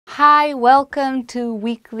Hi, welcome to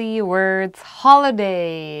Weekly Words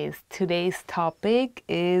Holidays. Today's topic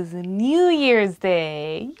is New Year's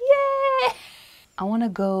Day. Yay! I want to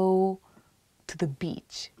go to the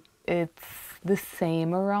beach. It's the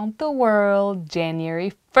same around the world,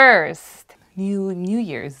 January 1st. New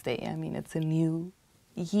Year's Day. I mean, it's a new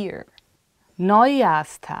year.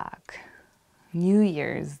 Neujahrstag, New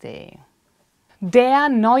Year's Day. Der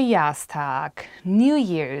Neujahrstag, New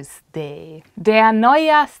Year's Day. Der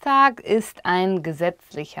Neujahrstag ist ein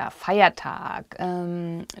gesetzlicher Feiertag.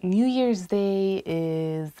 New Year's Day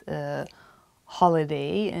is a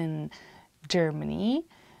holiday in Germany,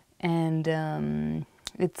 and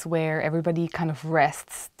it's where everybody kind of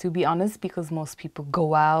rests, to be honest, because most people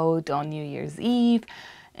go out on New Year's Eve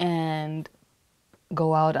and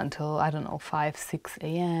go out until, I don't know, 5, 6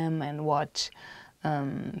 a.m. and watch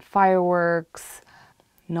fireworks,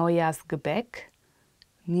 Neujahrsgebäck,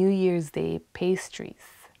 New Year's Day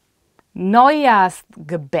pastries.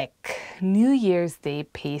 Neujahrsgebäck, New Year's Day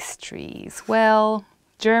pastries. Well,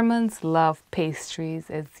 Germans love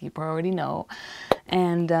pastries, as you already know.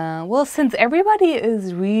 And well, since everybody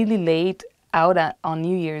is really late out on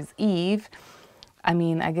New Year's Eve, I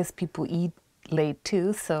mean, I guess people eat late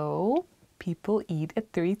too, so people eat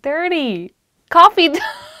at 3:30. Coffee time!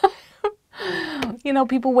 You know,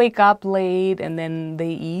 people wake up late and then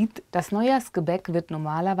they eat. Das Neujahrsgebäck wird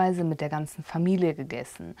normalerweise mit der ganzen Familie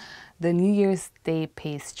gegessen. The New Year's Day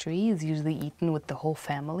pastry is usually eaten with the whole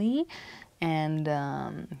family, and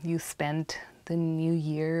you spend the new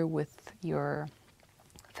year with your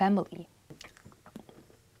family.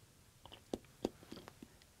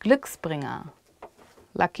 Glücksbringer,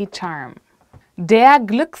 Lucky Charm. Der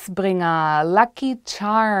Glücksbringer, Lucky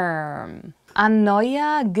Charm. An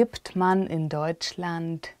Neujahr gibt man in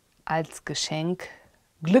Deutschland als Geschenk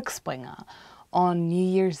Glücksbringer. On New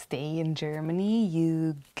Year's Day in Germany,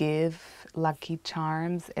 you give lucky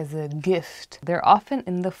charms as a gift. They're often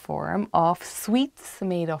in the form of sweets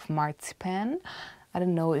made of marzipan. I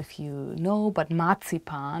don't know if you know, but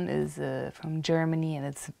marzipan is from Germany, and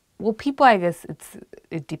it's, well, people, I guess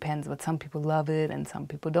it depends, but some people love it and some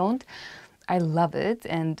people don't. I love it,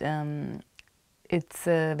 and it's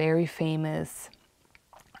a very famous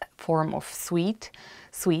form of sweets,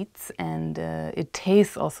 and it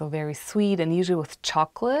tastes also very sweet, and usually with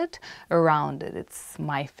chocolate around it. It's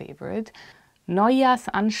my favorite.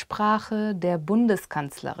 Neujahrsansprache der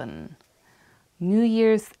Bundeskanzlerin. New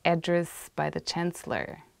Year's address by the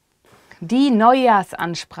Chancellor. Die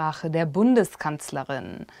Neujahrsansprache der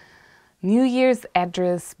Bundeskanzlerin. New Year's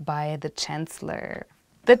address by the Chancellor.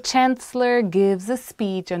 The Chancellor gives a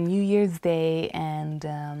speech on New Year's Day, and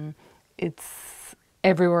it's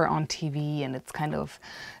everywhere on TV, and it's kind of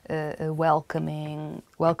welcoming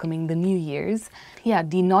the New Year's. Ja,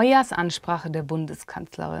 die Neujahrsansprache der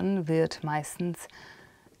Bundeskanzlerin wird meistens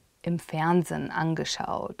im Fernsehen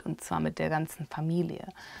angeschaut, und zwar mit der ganzen Familie.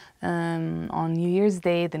 On New Year's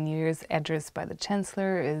Day, the New Year's address by the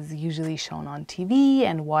Chancellor is usually shown on TV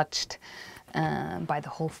and watched by the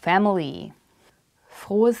whole family.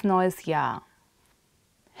 Frohes neues Jahr.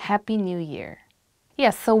 Happy New Year.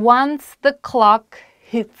 Yes, so once the clock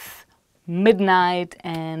hits midnight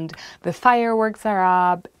and the fireworks are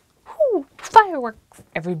up, whoo, fireworks!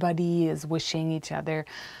 Everybody is wishing each other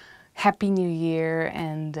Happy New Year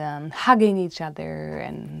and hugging each other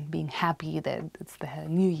and being happy that it's the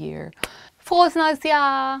new year. Frohes neues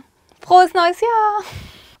Jahr! Frohes neues Jahr!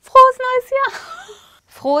 Frohes neues Jahr!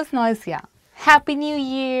 Frohes neues Jahr! Happy New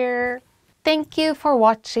Year! Thank you for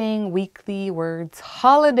watching Weekly Words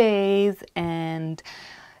Holidays, and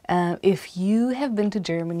if you have been to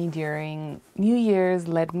Germany during New Year's,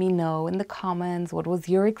 let me know in the comments what was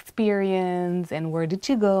your experience and where did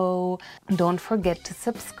you go. Don't forget to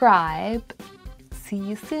subscribe. See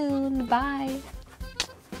you soon. Bye.